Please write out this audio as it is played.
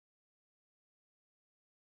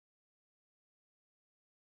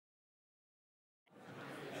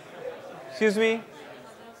Excuse me.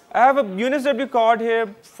 I have a UNSW card here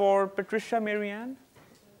for Patricia Marianne.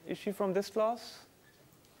 Is she from this class?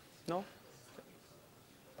 No?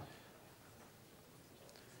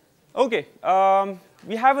 Okay.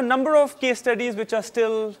 We have a number of case studies which are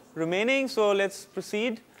still remaining, so let's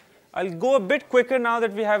proceed. I'll go a bit quicker now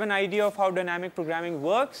that we have an idea of how dynamic programming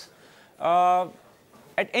works. At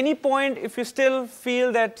any point, if you still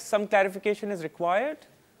feel that some clarification is required,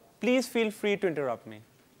 please feel free to interrupt me.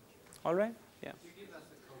 All right? Yeah. Could you give us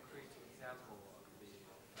a concrete example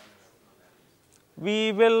of the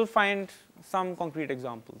We will find some concrete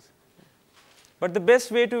examples. But the best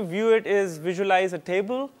way to view it is visualize a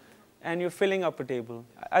table, and you're filling up a table.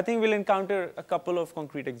 I think we'll encounter a couple of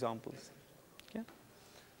concrete examples. Okay?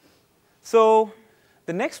 So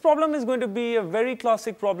the next problem is going to be a very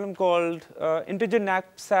classic problem called integer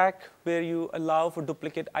knapsack, where you allow for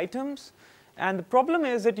duplicate items. And the problem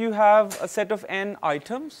is that you have a set of n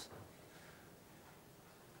items.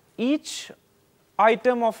 Each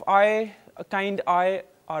item of kind I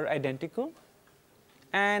are identical.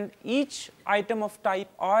 And each item of type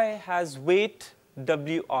I has weight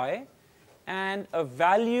wi and a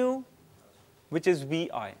value which is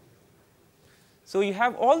vi. So you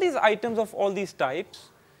have all these items of all these types,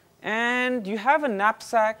 and you have a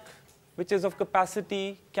knapsack which is of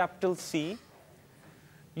capacity capital C.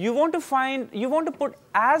 You want to put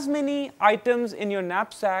as many items in your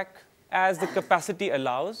knapsack as the capacity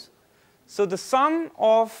allows. So the sum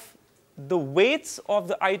of the weights of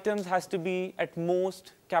the items has to be at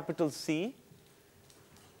most capital C.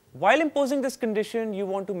 While imposing this condition, you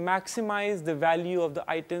want to maximize the value of the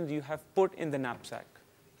items you have put in the knapsack.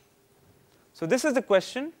 So this is the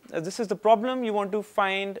question. This is the problem. You want to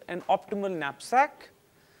find an optimal knapsack,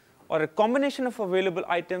 or a combination of available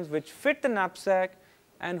items which fit the knapsack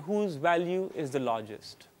and whose value is the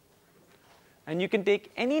largest. And you can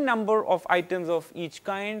take any number of items of each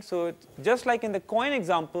kind. So just like in the coin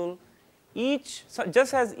example,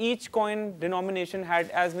 just as each coin denomination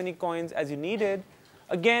had as many coins as you needed,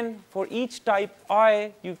 again, for each type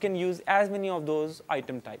I, you can use as many of those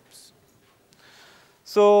item types.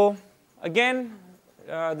 So again,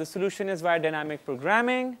 the solution is via dynamic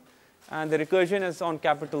programming, and the recursion is on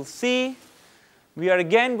capital C. We are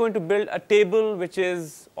again going to build a table which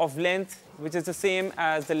is of length, which is the same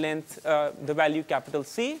as the length, the value capital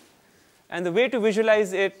C. And the way to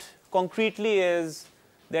visualize it concretely is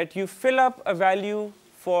that you fill up a value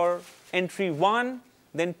for entry 1,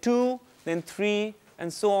 then 2, then 3,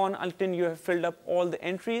 and so on until you have filled up all the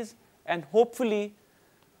entries. And hopefully,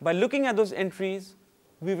 by looking at those entries,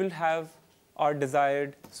 we will have our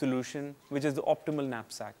desired solution, which is the optimal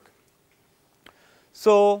knapsack.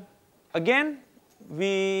 So again,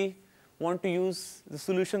 we want to use the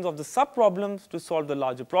solutions of the sub-problems to solve the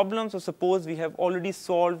larger problem. So suppose we have already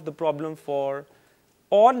solved the problem for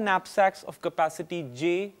all knapsacks of capacity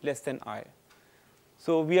j less than I.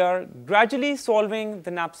 So we are gradually solving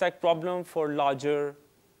the knapsack problem for larger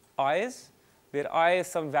i's, where I is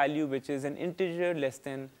some value which is an integer less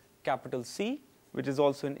than capital C, which is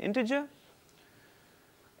also an integer.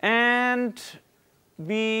 And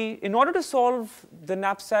in order to solve the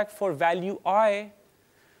knapsack for value I,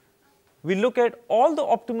 we look at all the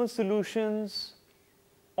optimal solutions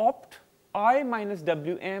opt I minus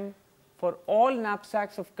Wm for all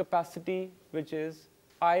knapsacks of capacity, which is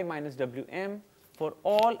I minus Wm for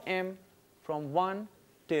all m from 1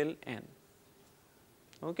 till n.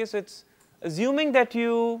 Okay, so it's assuming that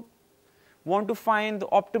you want to find the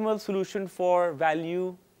optimal solution for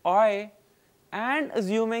value I, and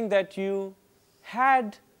assuming that you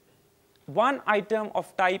had one item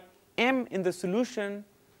of type m in the solution.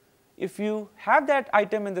 If you have that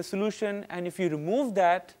item in the solution and if you remove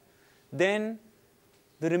that, then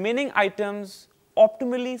the remaining items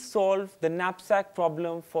optimally solve the knapsack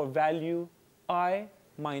problem for value I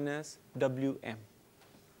minus Wm.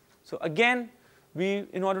 So again,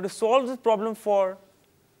 in order to solve this problem for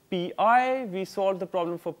Pi, we solve the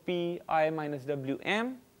problem for Pi minus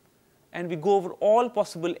Wm, and we go over all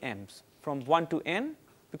possible m's from 1 to n,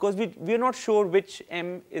 because we are not sure which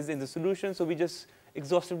m is in the solution, so we just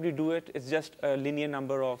exhaustively do it. It's just a linear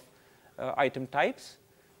number of item types.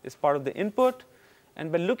 It's part of the input.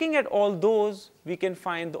 And by looking at all those, we can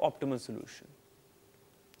find the optimal solution.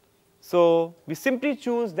 So we simply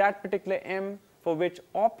choose that particular m for which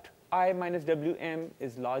opt I minus Wm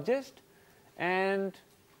is largest, and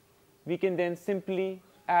we can then simply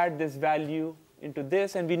add this value into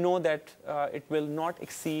this, and we know that it will not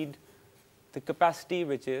exceed the capacity,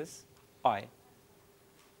 which is I.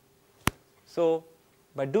 So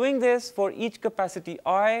by doing this for each capacity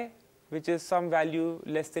I, which is some value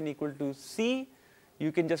less than equal to C,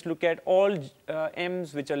 you can just look at all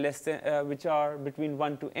m's which are less than, which are between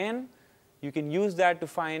 1 to n. You can use that to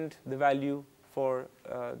find the value for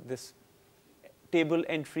this table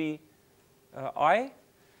entry I.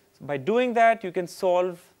 So by doing that, you can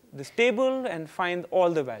solve this table and find all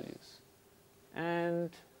the values. And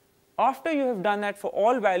after you have done that for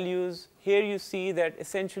all values, here you see that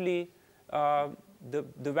essentially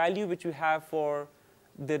the value which you have for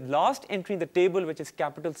the last entry in the table, which is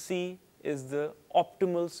capital C, is the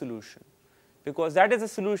optimal solution, because that is a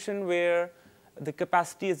solution where the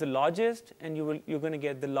capacity is the largest, and you're going to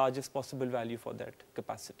get the largest possible value for that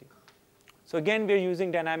capacity. So again, we're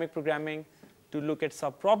using dynamic programming to look at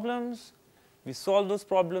sub-problems. We solve those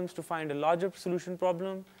problems to find a larger solution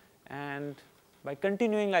problem, and by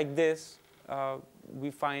continuing like this,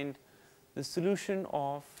 we find the solution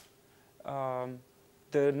of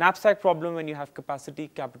the knapsack problem when you have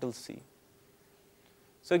capacity capital C.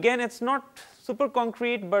 So again, it's not super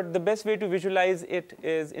concrete, but the best way to visualize it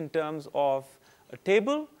is in terms of a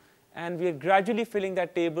table, and we are gradually filling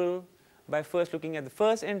that table by first looking at the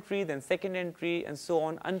first entry, then second entry, and so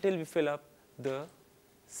on until we fill up the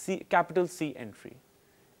capital C entry.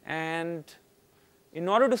 And in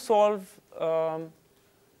order to solve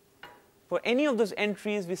for any of those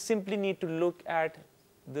entries, we simply need to look at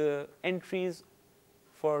the entries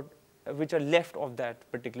for which are left of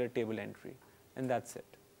that particular table entry, and that's it.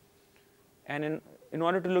 And in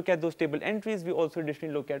order to look at those table entries, we also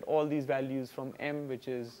additionally look at all these values from m, which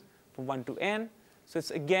is from 1 to n. So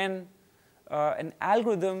it's again an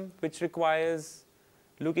algorithm which requires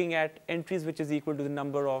looking at entries which is equal to the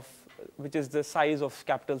number of, which is the size of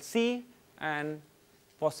capital C, and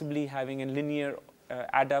possibly having a linear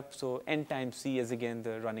add up. So n times C is again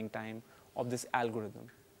the running time of this algorithm.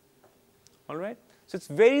 All right. So it's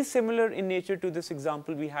very similar in nature to this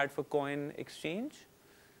example we had for coin exchange,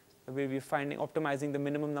 where we're optimizing the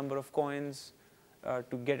minimum number of coins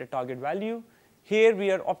to get a target value. Here we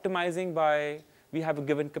are optimizing by, we have a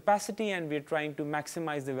given capacity and we're trying to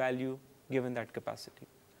maximize the value given that capacity.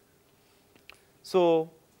 So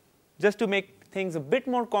just to make things a bit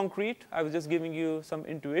more concrete, I was just giving you some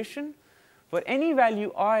intuition. For any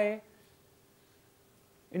value I,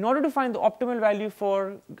 in order to find the optimal value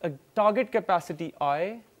for a target capacity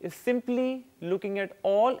I, is simply looking at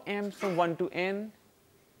all m's from 1 to n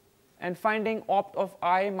and finding opt of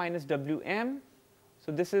I minus Wm.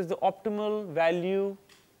 So this is the optimal value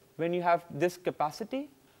when you have this capacity.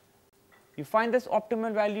 You find this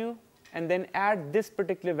optimal value and then add this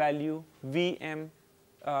particular value Vm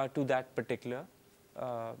to that particular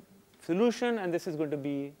solution, and this is going to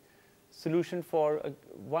be solution for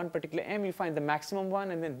one particular m. You find the maximum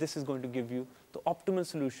one, and then this is going to give you the optimal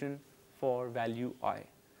solution for value I.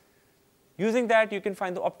 Using that, you can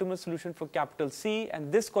find the optimal solution for capital C,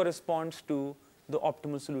 and this corresponds to the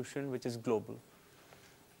optimal solution, which is global.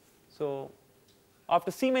 So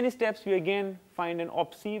after C many steps, we again find an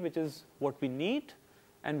opt C, which is what we need,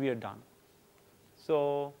 and we are done.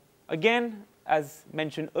 So again, as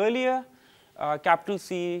mentioned earlier, capital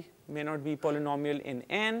C may not be polynomial in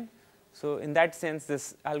n. So in that sense,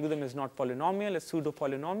 this algorithm is not polynomial, it's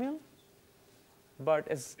pseudo-polynomial. But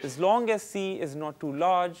as long as C is not too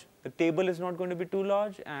large, the table is not going to be too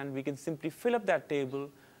large, and we can simply fill up that table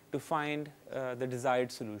to find the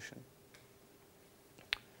desired solution.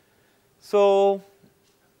 So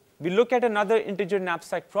we look at another integer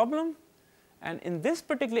knapsack problem, and in this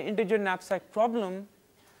particular integer knapsack problem,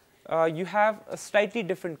 you have a slightly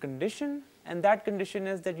different condition, and that condition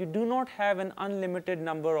is that you do not have an unlimited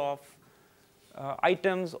number of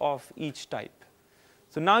items of each type.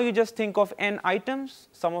 So now you just think of n items,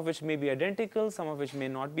 some of which may be identical, some of which may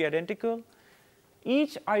not be identical.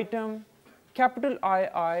 Each item, capital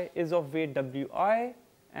II, is of weight Wi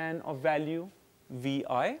and of value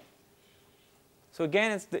Vi. So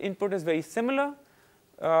again, the input is very similar,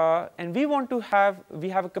 and we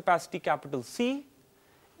have a capacity capital C,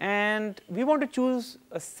 and we want to choose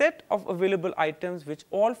a set of available items which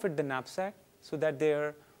all fit the knapsack so that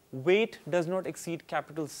their weight does not exceed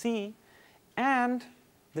capital C, and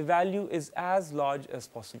the value is as large as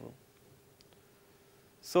possible.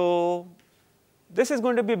 So this is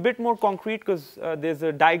going to be a bit more concrete because there's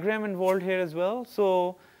a diagram involved here as well.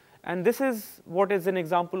 So, and this is what is an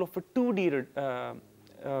example of a 2D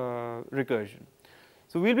recursion.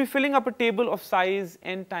 So we'll be filling up a table of size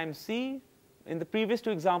n times C. In the previous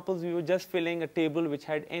two examples, we were just filling a table which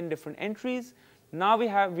had n different entries. Now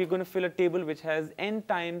we're going to fill a table which has n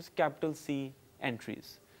times capital C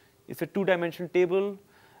entries. It's a two-dimensional table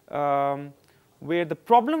where the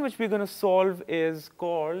problem which we're going to solve is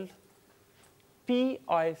called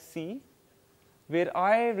PIC. where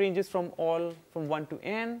I ranges from 1 to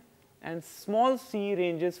n, and small c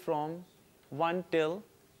ranges from 1 till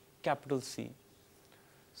capital C.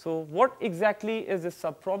 So what exactly is this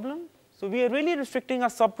subproblem? So we are really restricting our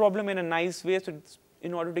subproblem in a nice way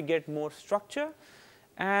in order to get more structure.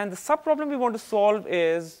 And the subproblem we want to solve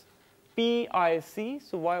is PIC.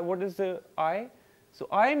 So what is the I? So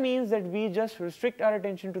I means that we just restrict our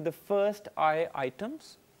attention to the first I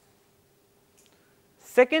items.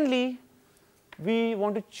 Secondly, we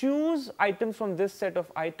want to choose items from this set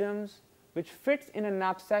of items which fits in a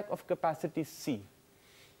knapsack of capacity C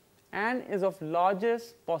and is of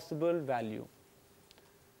largest possible value.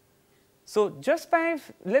 So just by,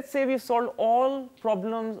 let's say we solved all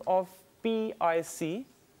problems of PIC,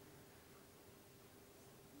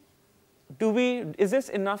 is this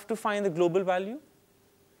enough to find the global value?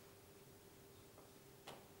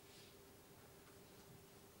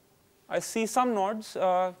 I see some nods.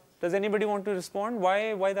 Does anybody want to respond?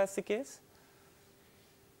 Why that's the case?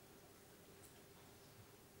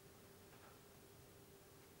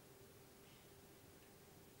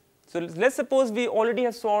 So let's suppose we already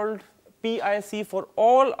have solved PIC for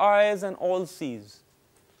all I's and all C's.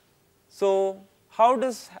 So how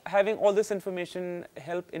does having all this information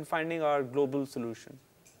help in finding our global solution?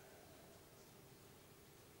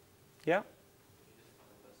 Yeah?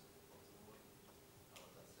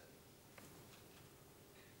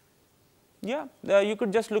 Yeah, you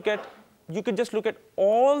could just look at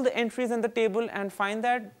all the entries in the table and find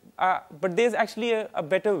that, but there's actually a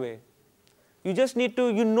better way. You just need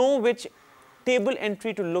to, know which table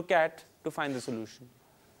entry to look at to find the solution.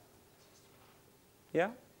 Yeah?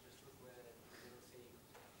 Just look where little c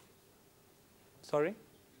equals Sorry? you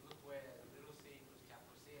look where little c equals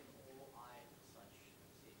capital C and all I such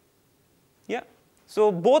C. Yeah.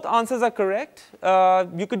 So both answers are correct.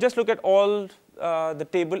 You could just look at all the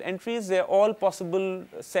table entries. They're all possible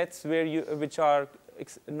sets which are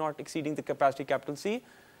not exceeding the capacity capital C.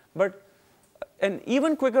 But an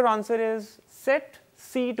even quicker answer is set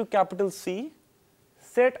C to capital C,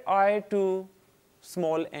 set I to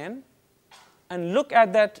small n, and look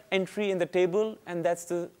at that entry in the table, and that's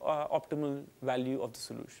the optimal value of the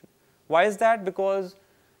solution. Why is that? Because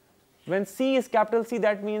when C is capital C,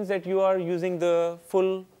 that means that you are using the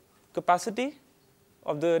full capacity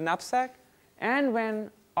of the knapsack. And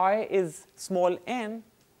when I is small n,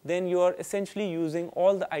 then you are essentially using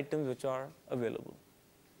all the items which are available.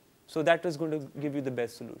 So that is going to give you the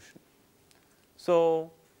best solution. So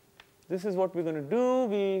this is what we're going to do.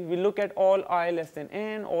 We look at all I less than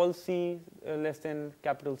n, all C less than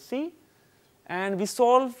capital C, and we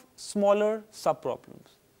solve smaller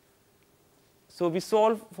subproblems. So we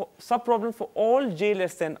solve subproblems for all j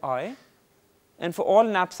less than I, and for all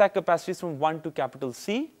knapsack capacities from 1 to capital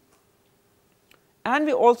C. And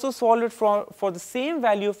we also solve it for the same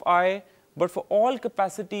value of I, but for all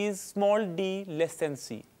capacities small d less than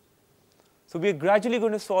C. So we are gradually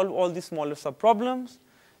going to solve all these smaller subproblems,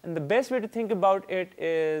 and the best way to think about it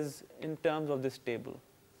is in terms of this table.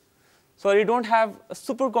 So I don't have a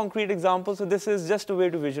super concrete example, so this is just a way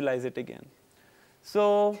to visualize it again.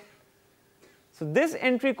 So this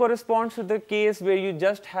entry corresponds to the case where you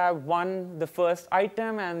just have the first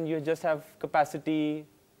item, and you just have capacity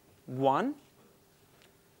 1.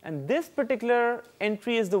 And this particular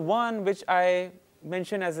entry is the one which I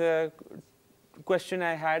mentioned as a question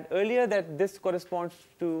I had earlier, that this corresponds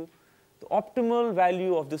to the optimal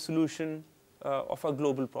value of the solution of a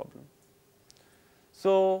global problem.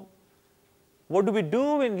 So what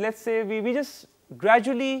do? Let's say we just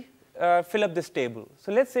gradually fill up this table.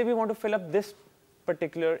 So let's say we want to fill up this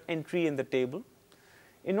particular entry in the table.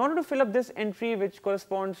 In order to fill up this entry, which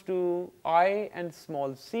corresponds to I and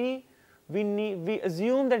small c, we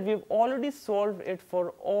assume that we've already solved it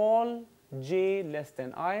for all j less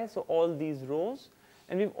than I, so all these rows,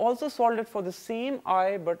 and we've also solved it for the same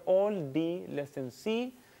I but all d less than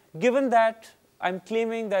c, given that I'm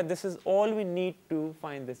claiming that this is all we need to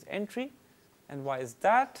find this entry. And why is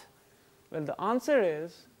that? Well, the answer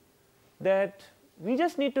is that we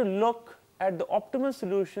just need to look at the optimal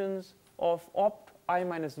solutions of opt I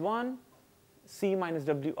minus 1, c minus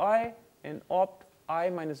wi, and opt I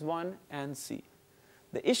minus 1 and c.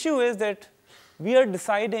 The issue is that we are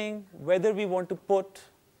deciding whether we want to put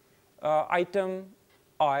item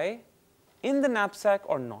I in the knapsack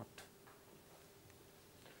or not.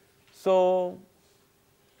 So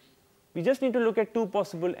we just need to look at two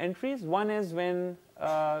possible entries. One is when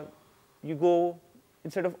you go,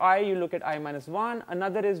 instead of I, you look at I minus 1.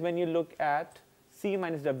 Another is when you look at c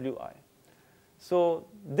minus wi. So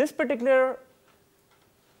this particular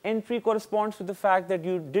entry corresponds to the fact that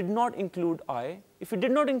you did not include I. If you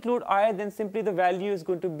did not include I, then simply the value is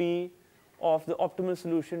going to be of the optimal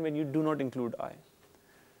solution when you do not include I.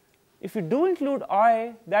 If you do include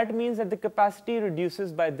I, that means that the capacity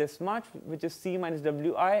reduces by this much, which is C minus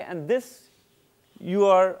Wi, and this you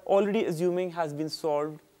are already assuming has been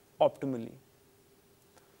solved optimally.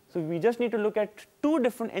 So we just need to look at two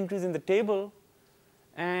different entries in the table,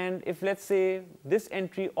 and if let's say this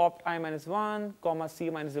entry opt I minus 1, comma C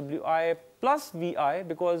minus Wi plus Vi,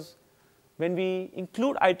 because when we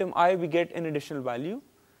include item I, we get an additional value.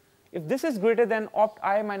 If this is greater than opt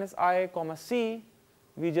I minus I, comma C,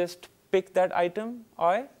 we just pick that item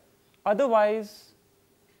I. Otherwise,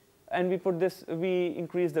 and we put this, we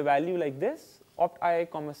increase the value like this. Opt I,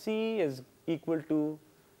 comma C is equal to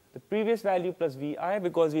the previous value plus Vi,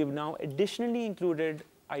 because we've now additionally included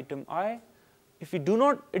item I. If we do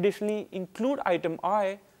not additionally include item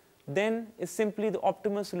I, then it's simply the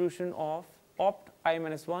optimal solution of opt I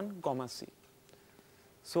minus 1, comma C.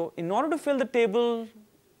 So in order to fill the table,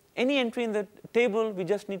 any entry in the table, we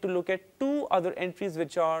just need to look at two other entries,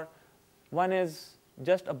 which are, one is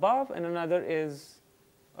just above and another is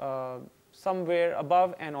somewhere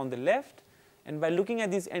above and on the left. And by looking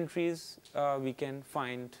at these entries, we can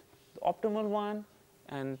find the optimal one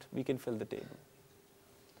and we can fill the table.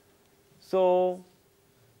 So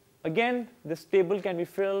again, this table can be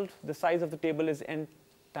filled. The size of the table is n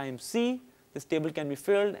times C. This table can be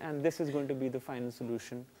filled, and this is going to be the final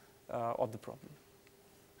solution of the problem.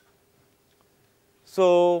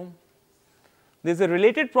 So there's a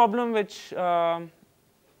related problem which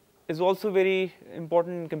is also very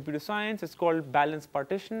important in computer science. It's called balanced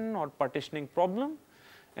partition or partitioning problem.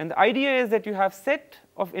 And the idea is that you have set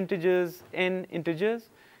of integers, n integers,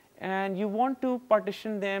 and you want to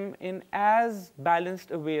partition them in as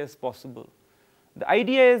balanced a way as possible. The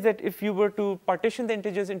idea is that if you were to partition the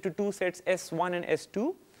integers into two sets S1 and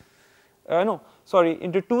S2,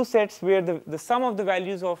 into two sets where the sum of the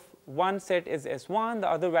values of one set is S1, the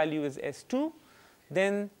other value is S2,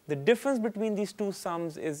 then the difference between these two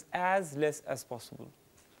sums is as less as possible.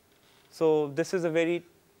 So this is a very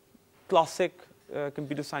classic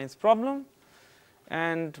computer science problem.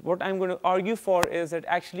 And what I'm going to argue for is that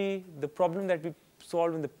actually the problem that we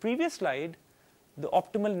solved in the previous slide, the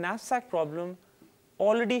optimal knapsack problem,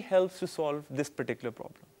 already helps to solve this particular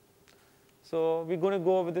problem. So we're going to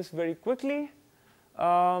go over this very quickly.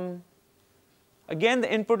 Again, the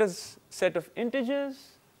input is set of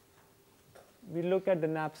integers. We look at the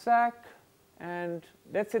knapsack, and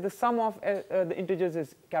let's say the sum of the integers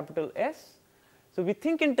is capital S. So we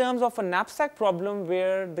think in terms of a knapsack problem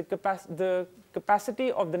where the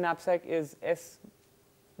capacity of the knapsack is S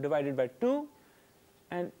divided by 2,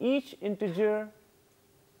 and each integer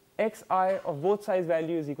xi of both size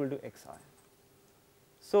value is equal to xi.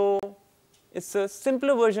 So it's a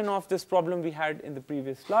simpler version of this problem we had in the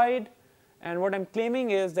previous slide. And what I'm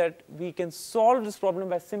claiming is that we can solve this problem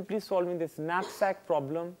by simply solving this knapsack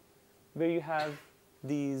problem, where you have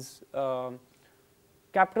these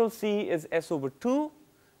capital C is S over 2,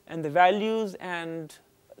 and the values and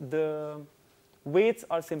the weights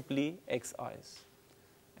are simply xi's.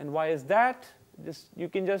 And why is that? You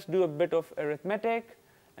can just do a bit of arithmetic.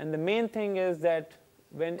 And the main thing is that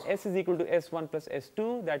when S is equal to S1 plus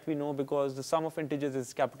S2, that we know because the sum of integers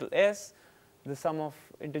is capital S, the sum of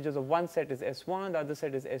integers of one set is S1, the other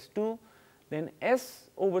set is S2, then S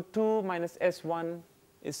over 2 minus S1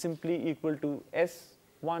 is simply equal to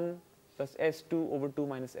S1 plus S2 over 2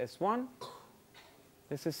 minus S1.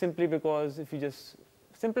 This is simply because if you just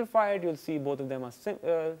simplify it, you'll see both of them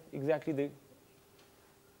are exactly the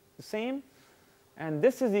same. And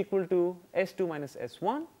this is equal to S2 minus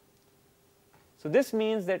S1. So this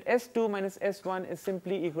means that S2 minus S1 is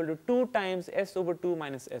simply equal to 2 times S over 2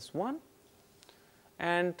 minus S1.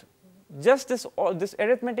 And just this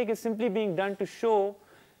arithmetic is simply being done to show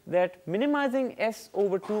that minimizing S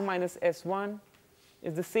over 2 minus S1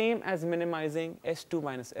 is the same as minimizing S2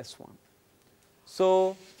 minus S1.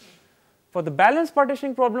 So for the balanced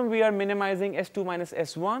partitioning problem, we are minimizing S2 minus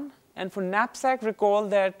S1. And for knapsack, recall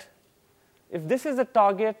that if this is the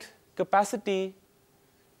target capacity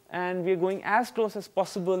and we are going as close as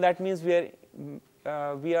possible, that means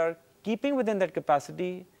we are keeping within that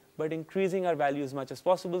capacity but increasing our value as much as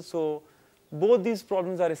possible. So both these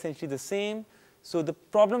problems are essentially the same. So the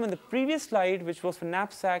problem in the previous slide, which was for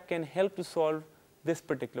knapsack, can help to solve this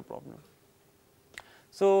particular problem.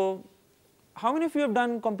 So how many of you have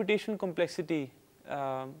done computation complexity,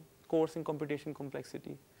 course in computation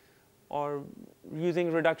complexity, or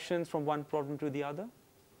using reductions from one problem to the other?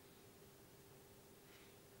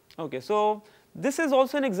 Okay, so this is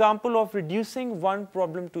also an example of reducing one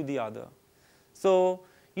problem to the other. So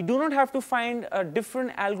you do not have to find a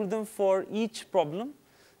different algorithm for each problem.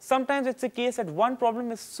 Sometimes it's a case that one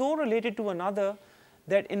problem is so related to another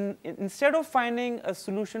that instead of finding a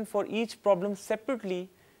solution for each problem separately,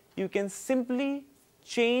 you can simply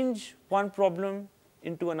change one problem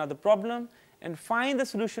into another problem and find the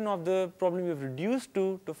solution of the problem you've reduced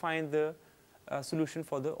to find the solution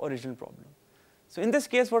for the original problem. So in this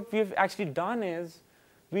case, what we've actually done is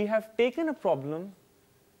we have taken a problem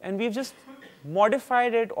and we've just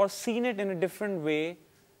modified it or seen it in a different way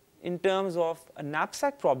in terms of a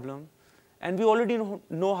knapsack problem, and we already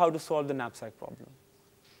know how to solve the knapsack problem,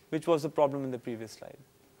 which was the problem in the previous slide.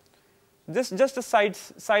 This just a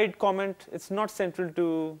side comment. It's not central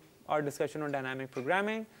to our discussion on dynamic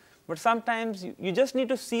programming, but sometimes you just need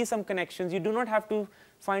to see some connections. You do not have to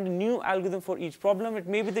find a new algorithm for each problem. It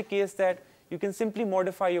may be the case that you can simply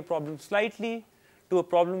modify your problem slightly to a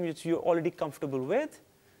problem which you're already comfortable with,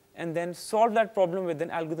 and then solve that problem with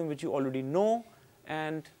an algorithm which you already know,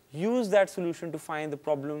 and use that solution to find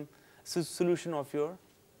the solution of your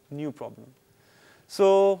new problem.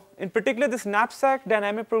 So in particular, this knapsack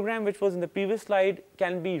dynamic program, which was in the previous slide,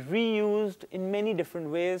 can be reused in many different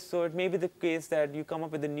ways. So it may be the case that you come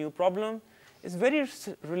up with a new problem. It's very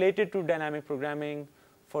related to dynamic programming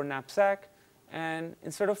for knapsack. And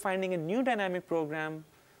instead of finding a new dynamic program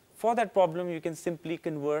for that problem, you can simply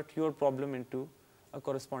convert your problem into a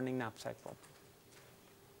corresponding knapsack problem.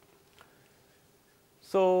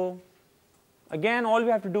 So again, all we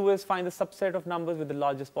have to do is find the subset of numbers with the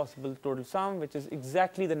largest possible total sum, which is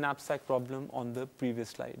exactly the knapsack problem on the previous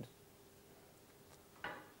slide.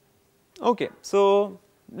 OK, so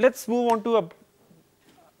let's move on to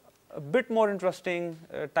a bit more interesting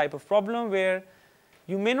type of problem where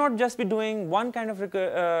you may not just be doing one kind of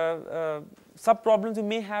subproblems. You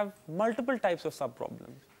may have multiple types of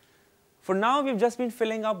subproblems. For now, we've just been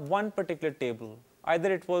filling up one particular table.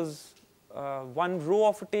 Either it was one row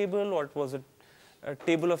of a table, or it was a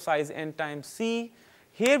table of size n times c.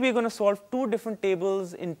 Here we're going to solve two different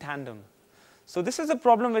tables in tandem. So this is a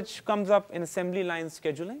problem which comes up in assembly line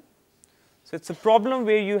scheduling. So it's a problem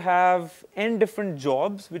where you have n different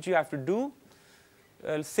jobs which you have to do.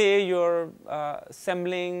 Say you're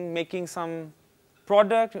assembling, making some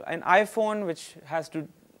product, an iPhone, which has to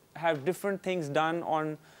have different things done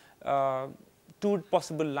on two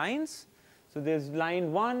possible lines. So there's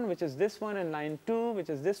line 1, which is this one, and line 2, which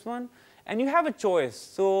is this one. And you have a choice.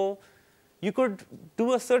 So you could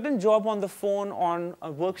do a certain job on the phone on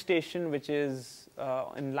a workstation which is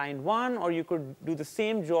in line 1, or you could do the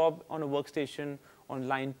same job on a workstation on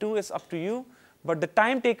line 2. It's up to you. But the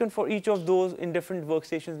time taken for each of those in different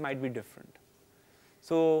workstations might be different.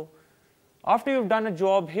 So after you've done a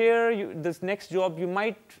job here, this next job, you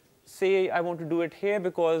might say, I want to do it here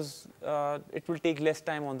because it will take less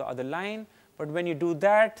time on the other line. But when you do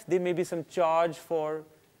that, there may be some charge for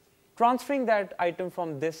transferring that item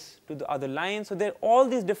from this to the other line. So there are all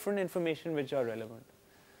these different information which are relevant.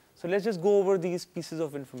 So let's just go over these pieces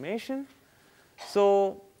of information.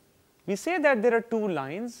 So we say that there are two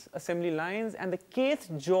lines, assembly lines, and the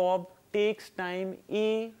kth job takes time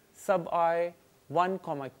a sub I 1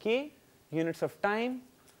 comma k, units of time,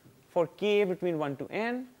 for k between 1 to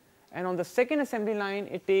n. And on the second assembly line,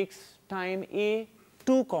 it takes time a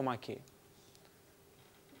 2 comma k.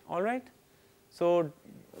 All right? So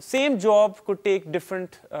same job could take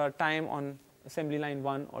different time on assembly line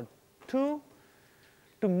 1 or 2.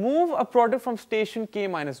 To move a product from station k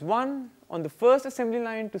minus 1 on the first assembly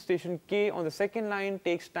line to station k on the second line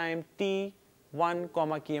takes time t 1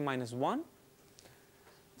 comma k minus 1.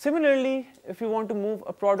 Similarly, if you want to move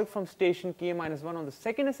a product from station k minus 1 on the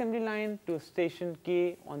second assembly line to station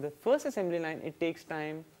k on the first assembly line, it takes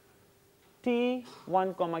time t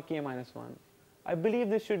 1 comma k minus 1. I believe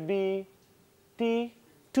this should be t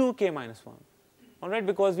 2 k minus 1. All right,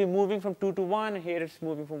 because we're moving from 2 to 1, and here it's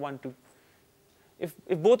moving from 1 to. If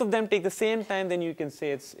both of them take the same time, then you can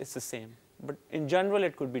say it's the same. But in general,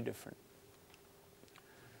 it could be different.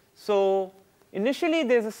 So initially,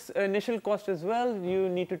 there's an initial cost as well. You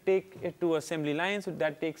need to take it to assembly line. So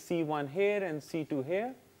that takes C1 here and C2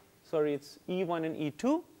 here. Sorry, it's E1 and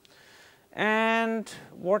E2. And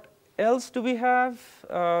what else do we have?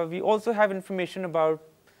 We also have information about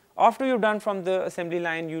after you're done from the assembly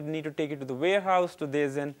line, you need to take it to the warehouse. So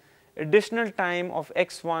there's an additional time of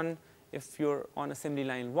x1 if you're on assembly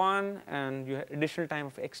line 1, and you have additional time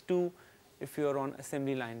of x2 if you're on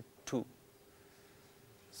assembly line 2.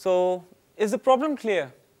 So is the problem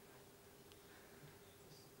clear?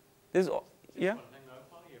 There's, yeah? One thing though,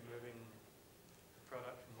 while you're moving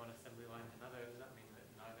product from one assembly line to another, does that mean that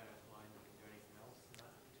neither line can do anything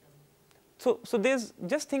so there's,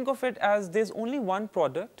 just think of it as there's only one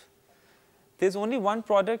product. There's only one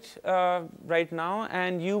product right now,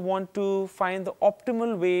 and you want to find the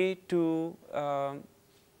optimal way to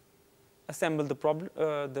assemble the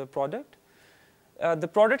product. The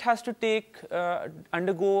product has to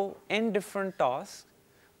undergo n different tasks,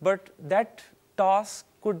 but that task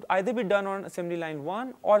could either be done on assembly line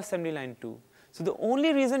 1 or assembly line 2. So the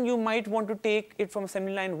only reason you might want to take it from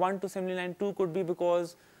assembly line 1 to assembly line 2 could be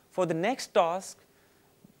because for the next task,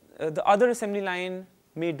 the other assembly line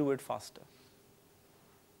may do it faster.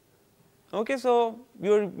 Okay, so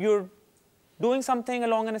you're doing something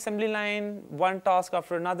along an assembly line, one task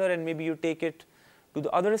after another, and maybe you take it to the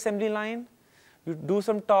other assembly line. You do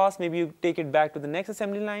some tasks, maybe you take it back to the next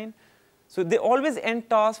assembly line. So they always end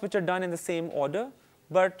tasks which are done in the same order,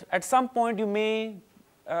 but at some point you may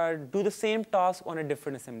do the same task on a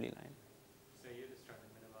different assembly line. So you're just trying to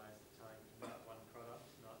minimize the time to make one product,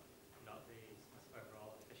 not the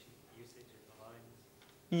overall efficient usage of the lines?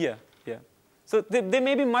 Yeah, yeah. So there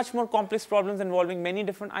may be much more complex problems involving many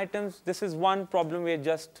different items. This is one problem we're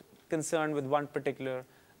just concerned with one particular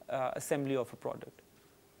assembly of a product.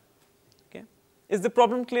 Okay, is the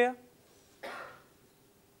problem clear?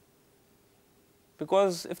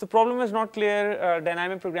 Because if the problem is not clear,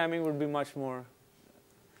 dynamic programming would be much more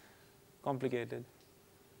complicated.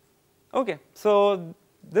 Okay, so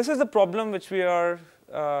this is the problem which we are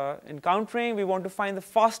encountering. We want to find the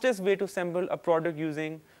fastest way to assemble a product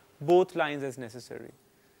using both lines as necessary.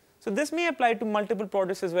 So this may apply to multiple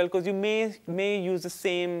products as well, because you may use the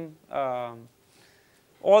same,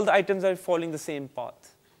 all the items are following the same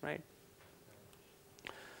path, right?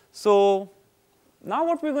 So now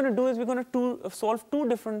what we're going to do is we're going to solve two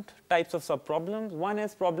different types of subproblems. One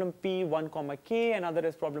is problem P1, k, another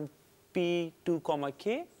is problem P2,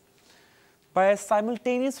 k, by a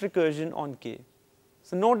simultaneous recursion on k.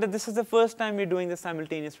 So note that this is the first time we're doing the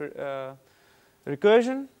simultaneous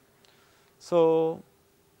recursion. So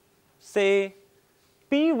say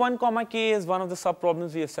P1, k is one of the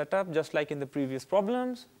subproblems we have set up, just like in the previous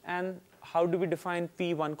problems. And how do we define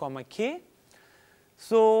P1, k?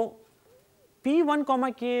 So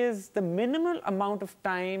P1, k is the minimal amount of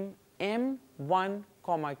time M1,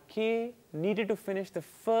 k needed to finish the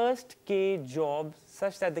first k job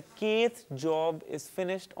such that the kth job is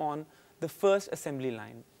finished on the first assembly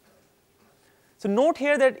line. So note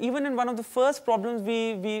here that even in one of the first problems,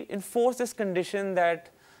 we enforce this condition that,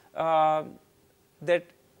 that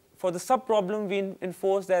for the subproblem, we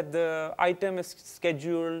enforce that the item is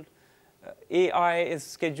scheduled, AI is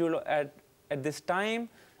scheduled at this time.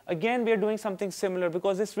 Again, we are doing something similar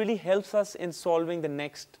because this really helps us in solving the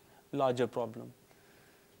next larger problem.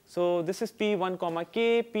 So this is P1,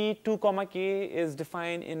 k. P2, k is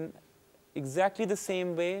defined in exactly the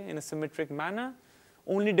same way in a symmetric manner.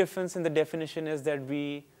 Only difference in the definition is that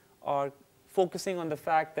we are focusing on the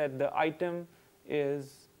fact that the item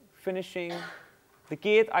is finishing, the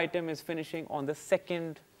kth item is finishing on the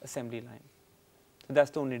second assembly line. So that's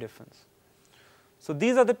the only difference. So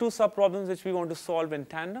these are the two subproblems which we want to solve in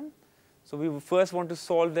tandem. So we first want to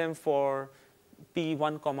solve them for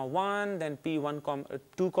P1, 1, then P1,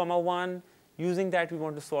 2, 1. Using that, we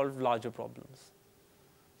want to solve larger problems.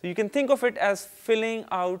 So you can think of it as filling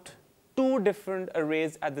out two different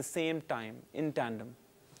arrays at the same time in tandem.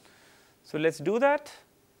 So let's do that.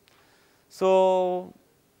 So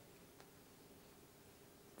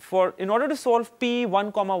in order to solve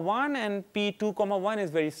P1, 1 and P2, 1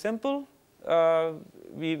 is very simple.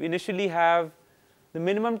 We initially have the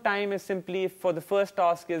minimum time is simply, for the first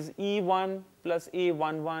task, is E1 plus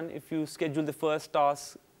A11 if you schedule the first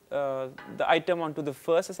task, the item onto the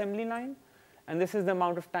first assembly line. And this is the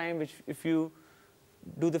amount of time which, if you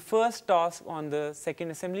do the first task on the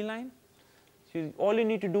second assembly line, so all you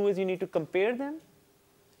need to do is you need to compare them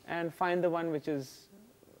and find the one which is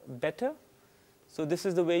better. So this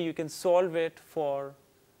is the way you can solve it for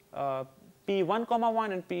P1,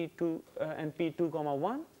 1 and P2,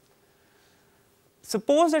 1.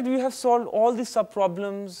 Suppose that we have solved all these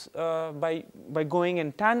subproblems by going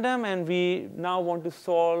in tandem, and we now want to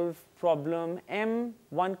solve problem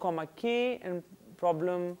M1, k and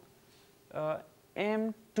problem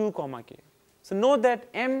M2, k. So note that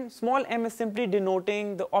small m is simply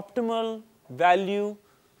denoting the optimal value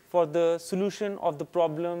for the solution of the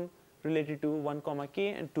problem related to 1, k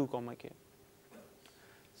and 2, k.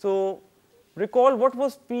 So recall what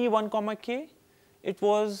was P1, k? It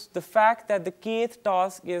was the fact that the kth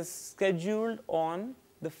task is scheduled on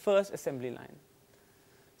the first assembly line.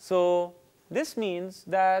 So this means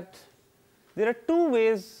that there are two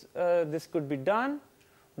ways this could be done.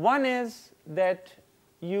 One is that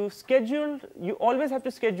you always have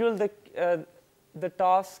to schedule the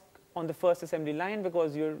task on the first assembly line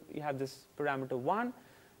because you have this parameter 1.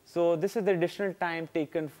 So this is the additional time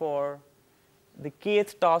taken for the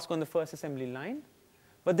kth task on the first assembly line.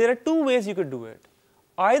 But there are two ways you could do it.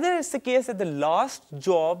 Either it's the case that the last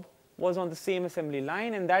job was on the same assembly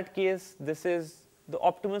line. In that case, this is the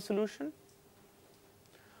optimal solution.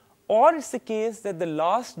 Or it's the case that the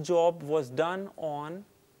last job was done on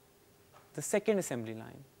the second assembly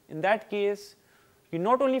line. In that case, you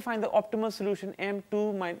not only find the optimal solution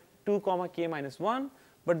m2 2, k minus 1,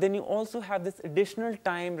 but then you also have this additional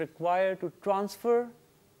time required to transfer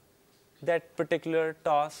that particular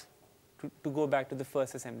task to go back to the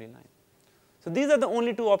first assembly line. So these are the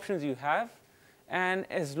only two options you have. And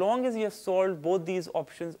as long as you have solved both these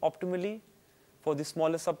options optimally for the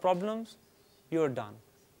smaller subproblems, you're done.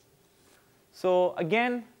 So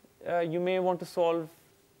again, you may want to solve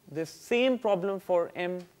this same problem for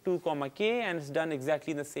m2, k, and it's done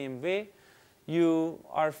exactly in the same way. You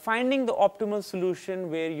are finding the optimal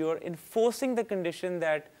solution where you're enforcing the condition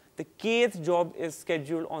that the kth job is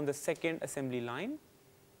scheduled on the second assembly line.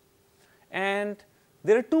 And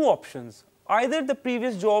there are two options. Either the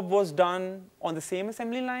previous job was done on the same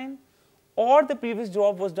assembly line, or the previous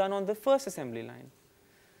job was done on the first assembly line.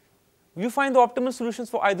 You find the optimal solutions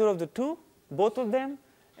for either of the two, both of them,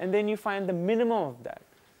 and then you find the minimum of that.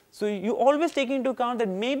 So you always take into account that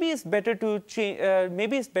maybe it's better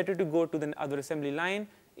to go to the other assembly line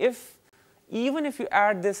even if you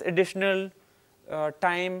add this additional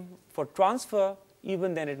time for transfer,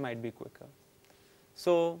 even then it might be quicker.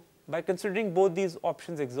 So by considering both these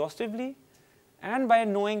options exhaustively, and by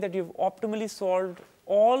knowing that you've optimally solved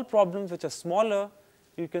all problems which are smaller,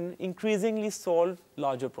 you can increasingly solve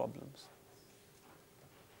larger problems.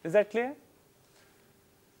 Is that clear?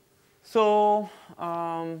 So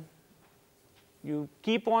you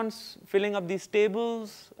keep on filling up these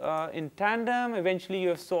tables in tandem. Eventually, you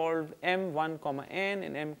have solved m1, n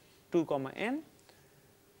and m2, n.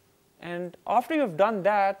 And after you have done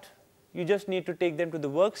that, you just need to take them to the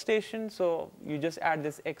workstation. So you just add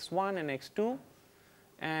this x1 and x2,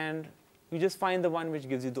 and you just find the one which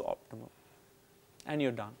gives you the optimal, and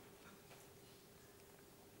you're done.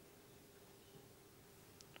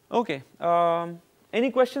 Okay. Any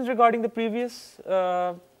questions regarding the previous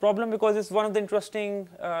problem? Because it's one of the interesting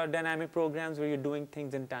dynamic programs where you're doing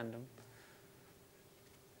things in tandem.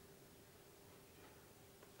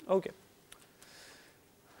 Okay.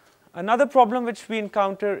 Another problem which we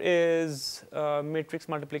encounter is matrix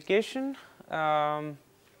multiplication.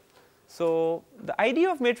 So the idea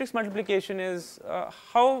of matrix multiplication is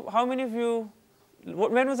how many of you,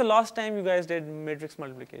 when was the last time you guys did matrix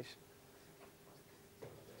multiplication?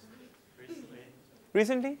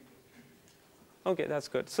 Recently? Okay, that's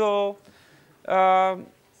good. So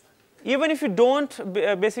even if you don't,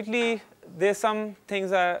 basically there's some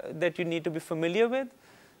things that you need to be familiar with.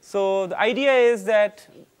 So the idea is that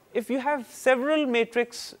if you have several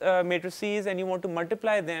matrices and you want to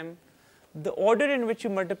multiply them, the order in which you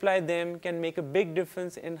multiply them can make a big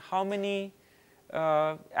difference in how many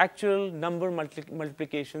actual number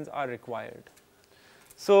multiplications are required.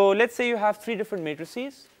 So let's say you have three different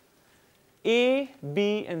matrices, A,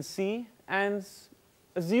 B, and C, and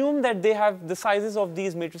assume that they have the sizes of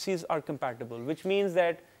these matrices are compatible, which means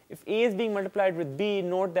that if A is being multiplied with B,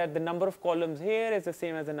 note that the number of columns here is the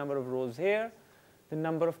same as the number of rows here. The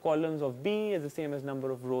number of columns of B is the same as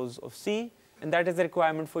number of rows of C, and that is the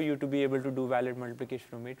requirement for you to be able to do valid multiplication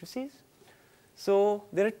of matrices. So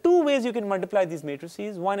there are two ways you can multiply these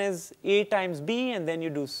matrices. One is A times B, and then you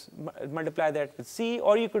do multiply that with C,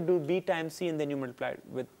 or you could do B times C, and then you multiply it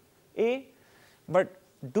with A. But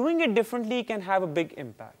doing it differently can have a big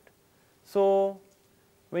impact. So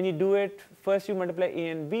when you do it, first you multiply A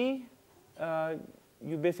and B,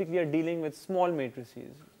 you basically are dealing with small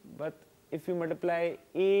matrices. But if you multiply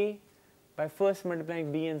A by first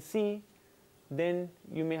multiplying B and C, then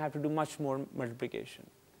you may have to do much more multiplication.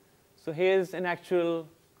 So here's an actual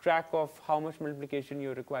track of how much multiplication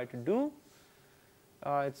you're required to do.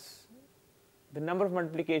 The number of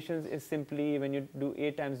multiplications is simply, when you do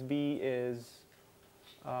A times B, is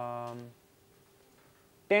 10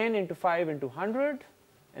 into 5 into 100.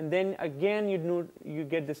 And then again, you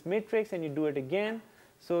get this matrix and you do it again.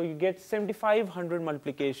 So you get 7,500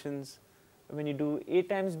 multiplications when you do A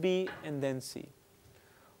times B and then C.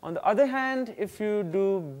 On the other hand, if you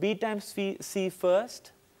do B times C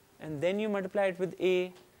first and then you multiply it with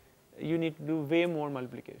A, you need to do way more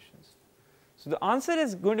multiplications. So the answer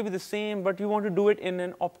is going to be the same, but you want to do it in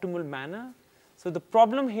an optimal manner. So the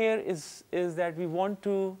problem here is that we want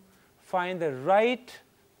to find the right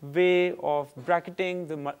way of bracketing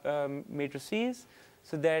the matrices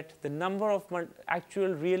so that the number of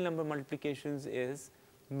actual real number multiplications is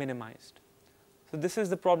minimized. So this is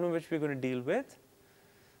the problem which we're going to deal with,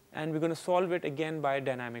 and we're going to solve it again by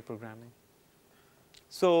dynamic programming.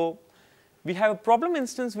 So we have a problem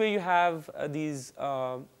instance where you have these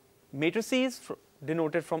matrices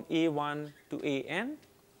denoted from A1 to AN,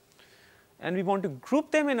 and we want to group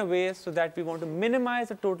them in a way so that we want to minimize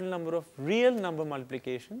the total number of real number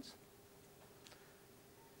multiplications.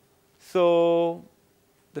 So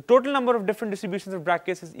the total number of different distributions of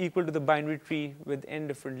brackets is equal to the binary tree with n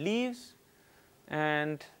different leaves,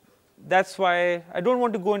 and that's why I don't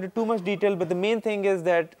want to go into too much detail, but the main thing is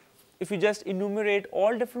that if you just enumerate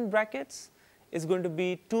all different brackets, it's going to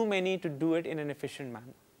be too many to do it in an efficient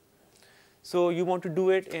manner. So you want to do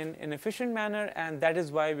it in an efficient manner, and that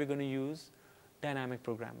is why we're going to use dynamic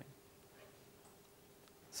programming.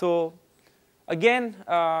 So again,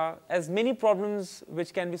 as many problems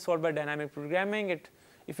which can be solved by dynamic programming,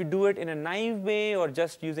 if you do it in a naive way or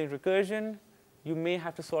just using recursion, you may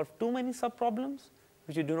have to solve too many subproblems,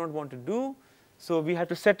 which you do not want to do. So we have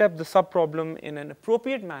to set up the subproblem in an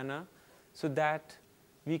appropriate manner so that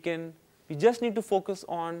we just need to focus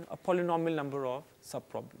on a polynomial number of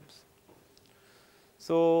subproblems.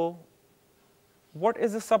 So what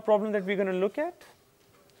is the subproblem that we're going to look at?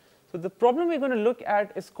 So the problem we're going to look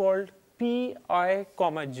at is called Pi,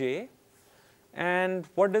 comma j. And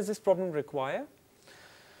what does this problem require?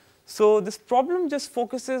 So this problem just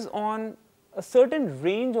focuses on a certain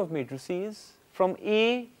range of matrices from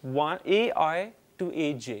AI to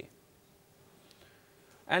AJ.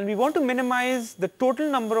 And we want to minimize the total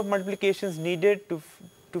number of multiplications needed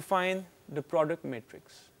to find the product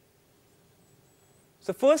matrix.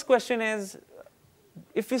 So first question is,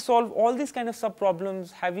 if we solve all these kind of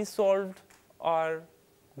subproblems, have we solved our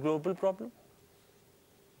global problem?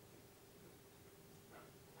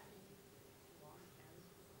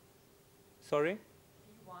 Sorry?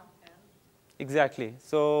 B1 n. Exactly.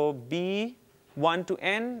 So B1 to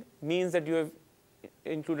n means that you have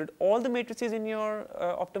included all the matrices in your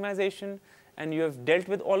optimization, and you have dealt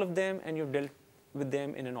with all of them, and you've dealt with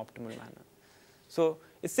them in an optimal manner. So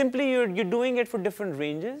it's simply you're doing it for different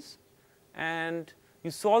ranges, and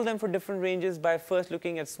you solve them for different ranges by first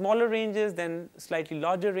looking at smaller ranges, then slightly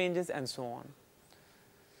larger ranges, and so on.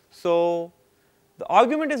 So the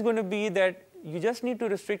argument is going to be that you just need to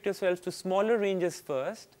restrict yourselves to smaller ranges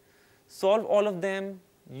first, solve all of them,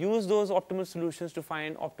 use those optimal solutions to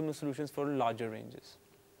find optimal solutions for larger ranges.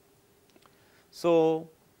 So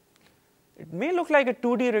it may look like a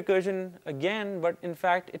 2D recursion again, but in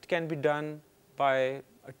fact it can be done by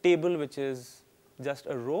a table which is just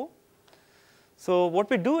a row. So what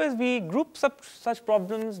we do is we group such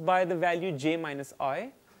problems by the value j minus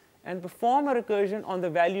I and perform a recursion on the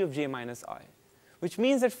value of j minus I, which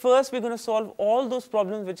means that first we're going to solve all those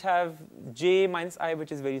problems which have j minus I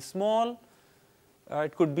which is very small.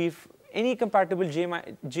 It could be any compatible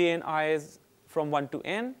j and i's from 1 to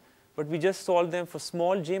n, but we just solve them for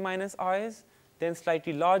small j minus i's, then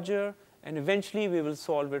slightly larger, and eventually we will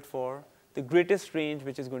solve it for the greatest range,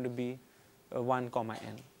 which is going to be 1 comma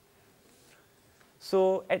n.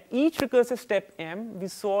 So at each recursive step m, we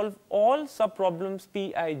solve all subproblems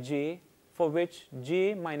Pij for which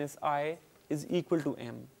j minus I is equal to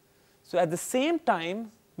m. So at the same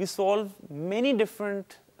time, we solve many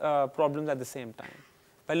different problems at the same time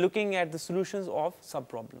by looking at the solutions of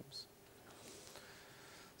subproblems.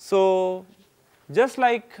 So just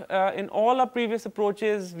like in all our previous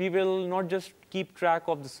approaches, we will not just keep track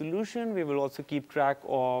of the solution, we will also keep track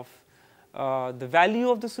of the value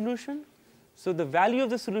of the solution. So the value of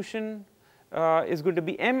the solution is going to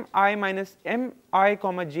be mi minus mi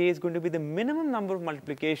comma j is going to be the minimum number of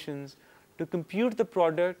multiplications to compute the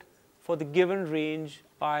product for the given range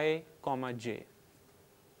I comma j.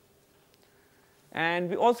 And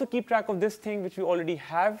we also keep track of this thing which we already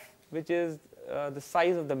have, which is the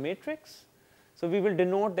size of the matrix. So we will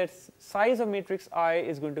denote that size of matrix I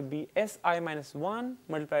is going to be Si minus 1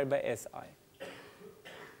 multiplied by Si.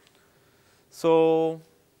 So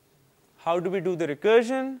how do we do the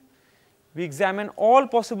recursion? We examine all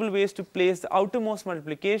possible ways to place the outermost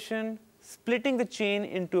multiplication, splitting the chain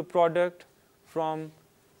into a product from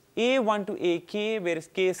A1 to AK, where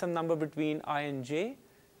k is some number between I and j,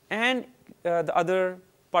 and the other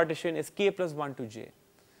partition is k plus 1 to j.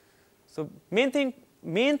 So main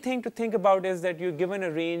thing to think about is that you're given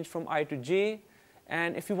a range from I to j,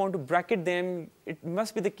 and if you want to bracket them, it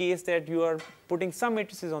must be the case that you are putting some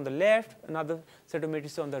matrices on the left, another set of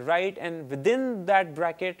matrices on the right, and within that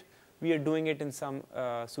bracket, we are doing it in some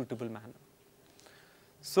suitable manner.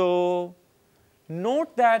 So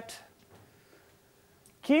note that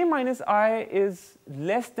k minus I is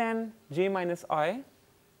less than j minus I.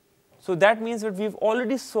 So that means that we've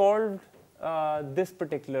already solved this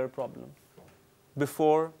particular problem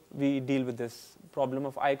before we deal with this problem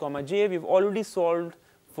of I comma j. We've already solved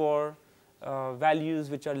for values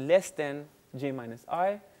which are less than j minus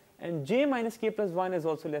I, and j minus k plus 1 is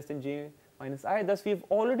also less than j minus I. Thus, we've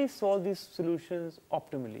already solved these solutions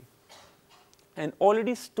optimally and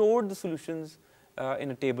already stored the solutions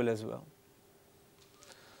in a table as well.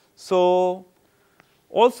 So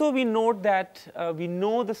also we note that we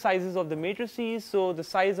know the sizes of the matrices. So the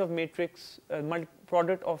size of matrix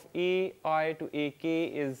product of ai to ak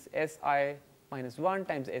is si minus 1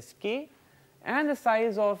 times sk, and the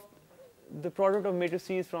size of the product of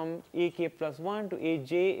matrices from ak plus 1 to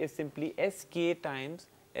aj is simply sk times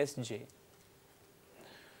sj.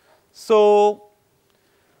 So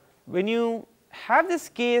when you have this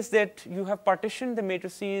case that you have partitioned the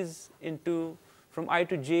matrices into from I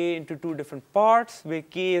to j into two different parts, where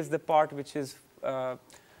k is the part which is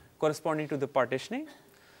corresponding to the partitioning,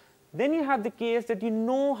 then you have the case that you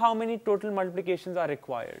know how many total multiplications are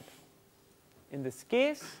required in this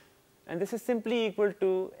case, and this is simply equal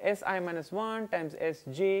to si minus 1 times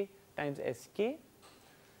sj times sk.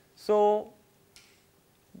 So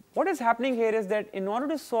what is happening here is that in order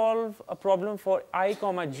to solve a problem for I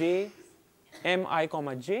comma j, mi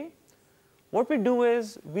comma j, what we do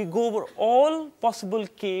is we go over all possible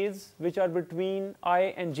k's which are between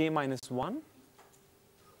I and j minus 1.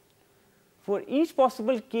 For each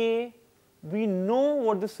possible k, we know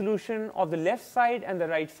what the solution of the left side and the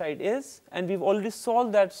right side is, and we've already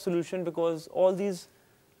solved that solution because all these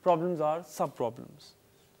problems are subproblems.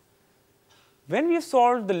 When we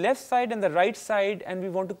solve the left side and the right side and we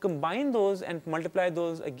want to combine those and multiply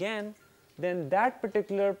those again, then that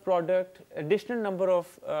particular product, additional number of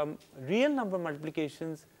real number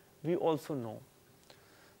multiplications, we also know.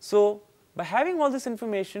 So by having all this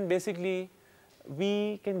information, basically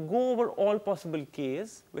we can go over all possible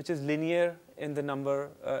k's, which is linear in the number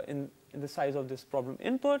in the size of this problem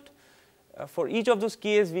input. For each of those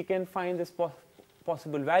k's, we can find this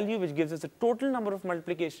possible value, which gives us the total number of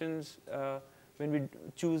multiplications when we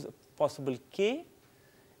choose a possible k.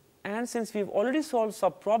 And since we've already solved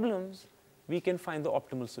subproblems, we can find the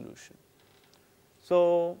optimal solution.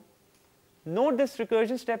 So note this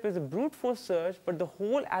recursion step is a brute force search, but the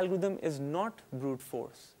whole algorithm is not brute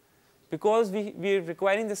force, because we are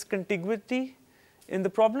requiring this contiguity in the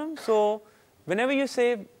problem. So whenever you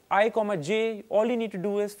say I comma j, all you need to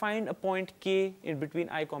do is find a point k in between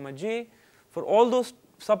I comma j. For all those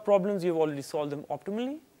subproblems, you've already solved them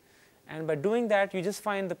optimally. And by doing that, you just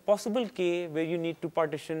find the possible k where you need to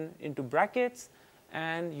partition into brackets,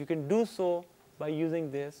 and you can do so by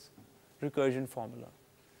using this recursion formula.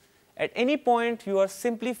 At any point, you are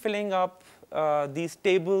simply filling up these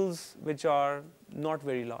tables which are not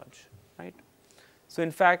very large, right? So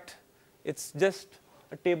in fact, it's just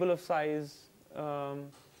a table of size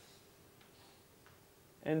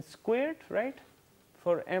n squared, right,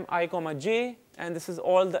 for mi comma j, and this is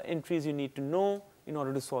all the entries you need to know in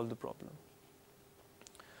order to solve the problem.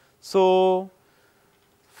 So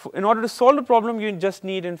in order to solve the problem, you just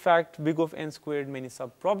need, in fact, big of n squared many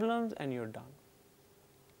subproblems, and you're done.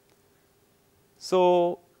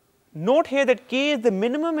 So note here that k is the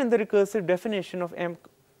minimum in the recursive definition of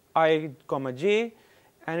mi comma j,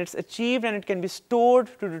 and it's achieved and it can be stored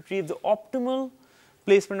to retrieve the optimal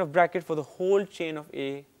placement of bracket for the whole chain of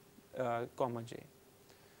a comma j.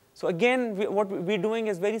 So again, what we're doing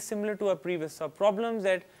is very similar to our previous subproblems,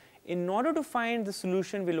 that in order to find the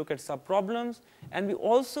solution, we look at subproblems, and we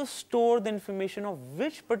also store the information of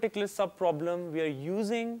which particular subproblem we are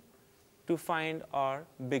using to find our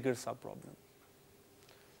bigger subproblem.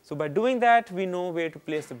 So by doing that, we know where to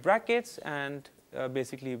place the brackets, and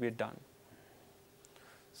basically we're done.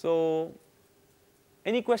 So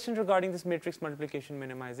any questions regarding this matrix multiplication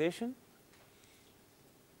minimization?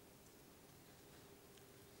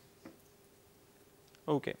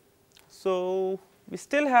 Okay, so we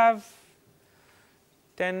still have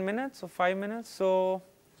 10 minutes or 5 minutes. So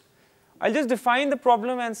I'll just define the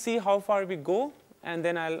problem and see how far we go, and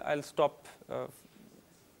then I'll stop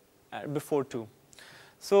before 2.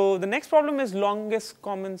 So the next problem is longest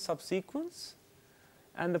common subsequence.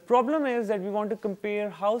 And the problem is that we want to compare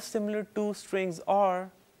how similar two strings are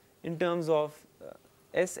in terms of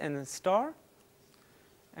S and S star.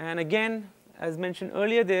 And again, as mentioned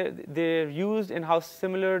earlier, they're used in how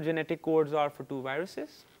similar genetic codes are for two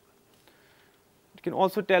viruses. It can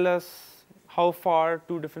also tell us how far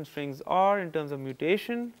two different strings are in terms of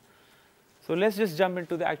mutation. So let's just jump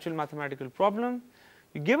into the actual mathematical problem.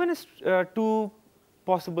 You're given two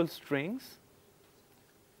possible strings.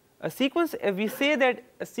 A sequence, if we say that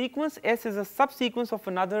a sequence S is a subsequence of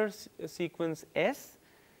another sequence S,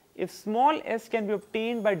 if small s can be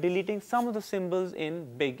obtained by deleting some of the symbols in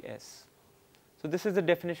big S. So this is the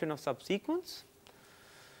definition of subsequence.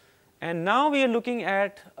 And now we are looking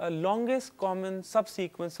at a longest common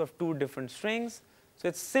subsequence of two different strings. So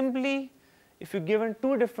it's simply, if you're given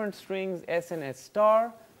two different strings S and S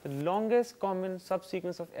star, the longest common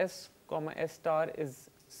subsequence of S comma S star is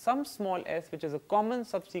some small s which is a common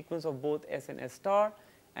subsequence of both S and S star,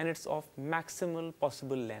 and it's of maximal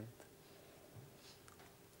possible length.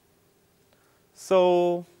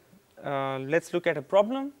 So let's look at a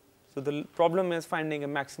problem. So the problem is finding a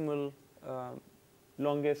maximal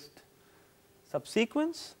longest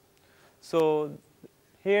subsequence. So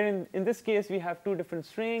here in this case we have two different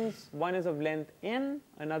strings. One is of length n,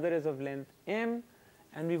 another is of length m,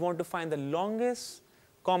 and we want to find the longest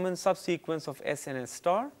common subsequence of S and S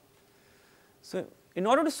star. So in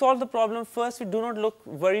order to solve the problem, first we do not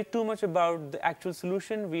worry too much about the actual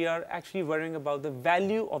solution. We are actually worrying about the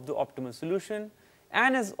value of the optimal solution.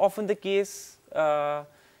 And as often the case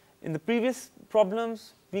in the previous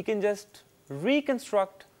problems, we can just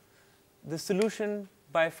reconstruct the solution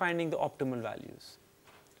by finding the optimal values.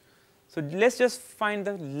 So let's just find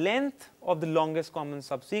the length of the longest common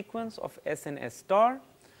subsequence of S and S star.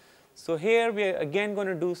 So here we are again going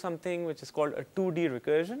to do something which is called a 2D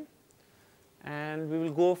recursion, and we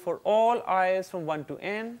will go for all i's from 1 to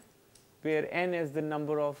n, where n is the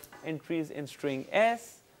number of entries in string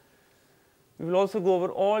S. We will also go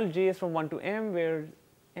over all j's from 1 to m, where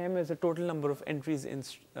m is the total number of entries in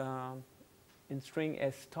string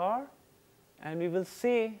S star, and we will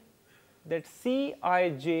say that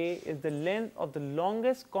Cij is the length of the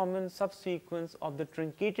longest common subsequence of the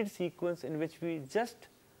truncated sequence in which we just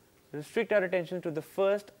restrict our attention to the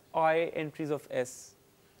first I entries of S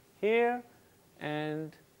here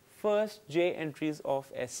and first j entries of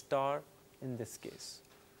S star in this case.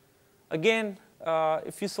 Again,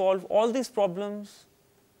 if you solve all these problems,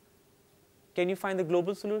 can you find the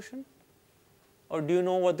global solution? Or do you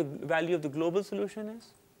know what the value of the global solution is?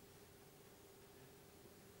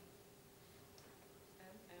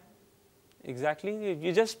 Exactly.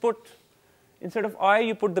 You just put, instead of I,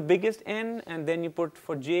 you put the biggest n, and then you put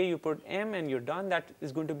for j, you put m, and you're done. That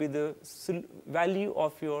is going to be the value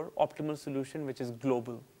of your optimal solution, which is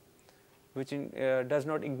global, which does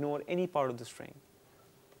not ignore any part of the string.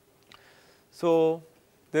 So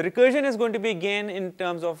the recursion is going to be again in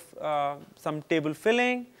terms of some table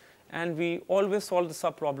filling, and we always solve the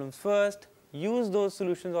subproblems first, use those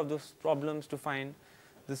solutions of those problems to find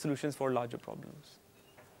the solutions for larger problems.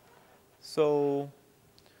 So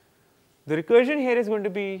the recursion here is going to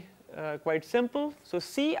be quite simple. So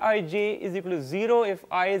Cij is equal to 0 if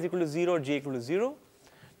I is equal to 0, j equal to 0.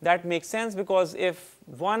 That makes sense because if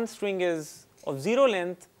one string is of 0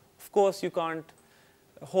 length, of course you can't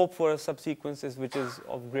hope for a subsequence which is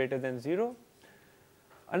of greater than 0.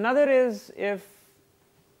 Another is if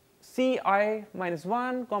Ci minus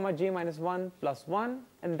 1 comma j minus 1 plus 1,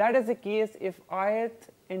 and that is the case if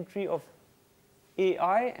ith entry of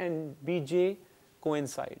Ai and Bj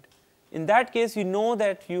coincide. In that case, you know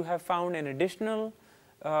that you have found an additional,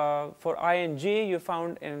 for I and j, you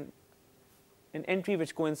found an entry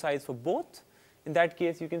which coincides for both. In that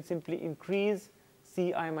case, you can simply increase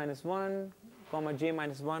Ci minus 1 comma j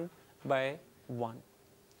minus 1 by 1.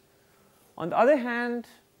 On the other hand,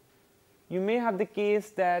 you may have the case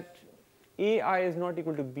that Ai is not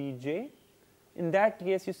equal to Bj. In that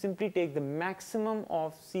case, you simply take the maximum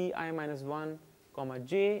of Ci minus 1 comma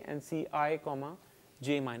j and Ci comma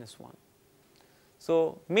j minus 1.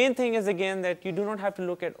 So main thing is again that you do not have to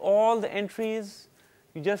look at all the entries,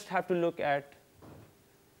 you just have to look at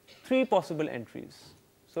 3 possible entries.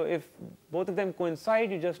 So if both of them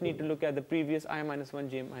coincide, you just need to look at the previous I minus 1,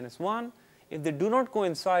 j minus 1. If they do not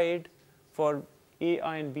coincide for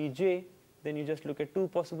Ai and Bj, then you just look at 2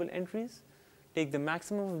 possible entries, take the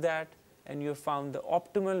maximum of that, and you have found the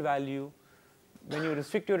optimal value when you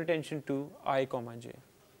restrict your attention to I comma j.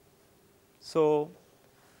 So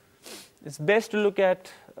it's best to look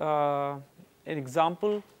at an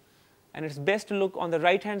example, and it's best to look on the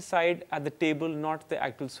right hand side at the table, not the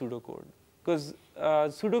actual pseudocode, because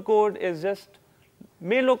pseudocode is just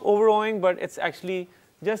may look overawing, but it's actually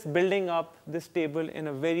just building up this table in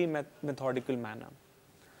a very methodical manner.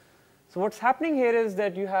 So what's happening here is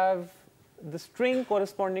that you have the string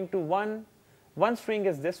corresponding to one string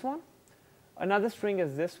is this one, another string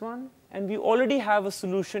is this one, and we already have a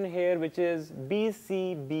solution here which is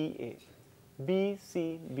BCBA.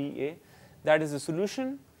 BCBA, that is the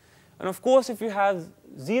solution. And of course, if you have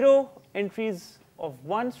 0 entries of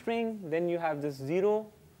one string, then you have this 0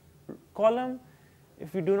 column.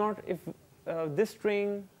 If you do not, if this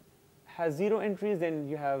string has 0 entries, then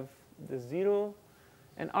you have this 0.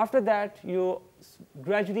 And after that, you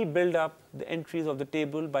gradually build up the entries of the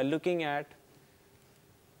table by looking at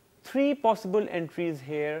 3 possible entries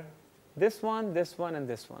here, this one, and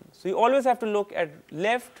this one. So you always have to look at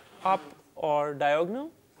left, up, or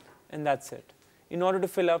diagonal, and that's it, in order to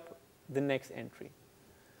fill up the next entry.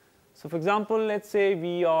 So for example, let's say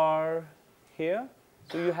we are here.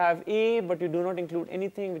 So you have A, but you do not include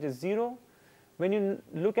anything, which is 0. When you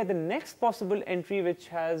look at the next possible entry, which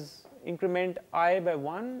has increment I by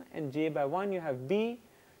 1 and j by 1, you have B.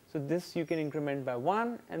 So this you can increment by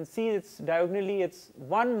 1, and see it's diagonally, it's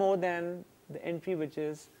 1 more than the entry which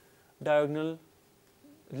is diagonal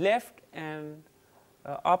left and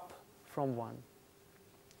up from 1.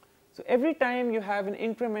 So every time you have an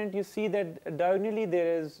increment, you see that diagonally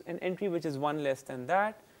there is an entry which is 1 less than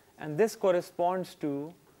that, and this corresponds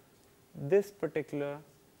to this particular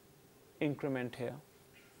increment here.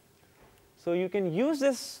 So you can use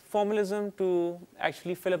this formalism to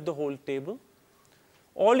actually fill up the whole table.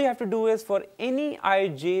 All you have to do is, for any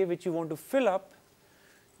ij which you want to fill up,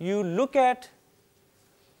 you look at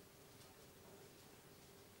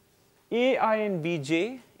ai and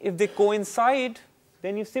bj. If they coincide,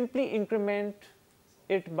 then you simply increment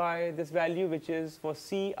it by this value, which is for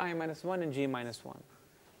c I minus 1 and j minus 1.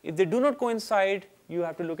 If they do not coincide, you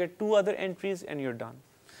have to look at 2 other entries and you're done.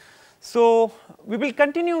 So we will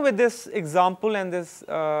continue with this example and this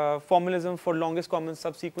formalism for longest common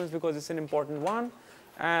subsequence, because it's an important one,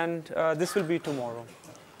 and this will be tomorrow.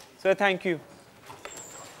 So thank you.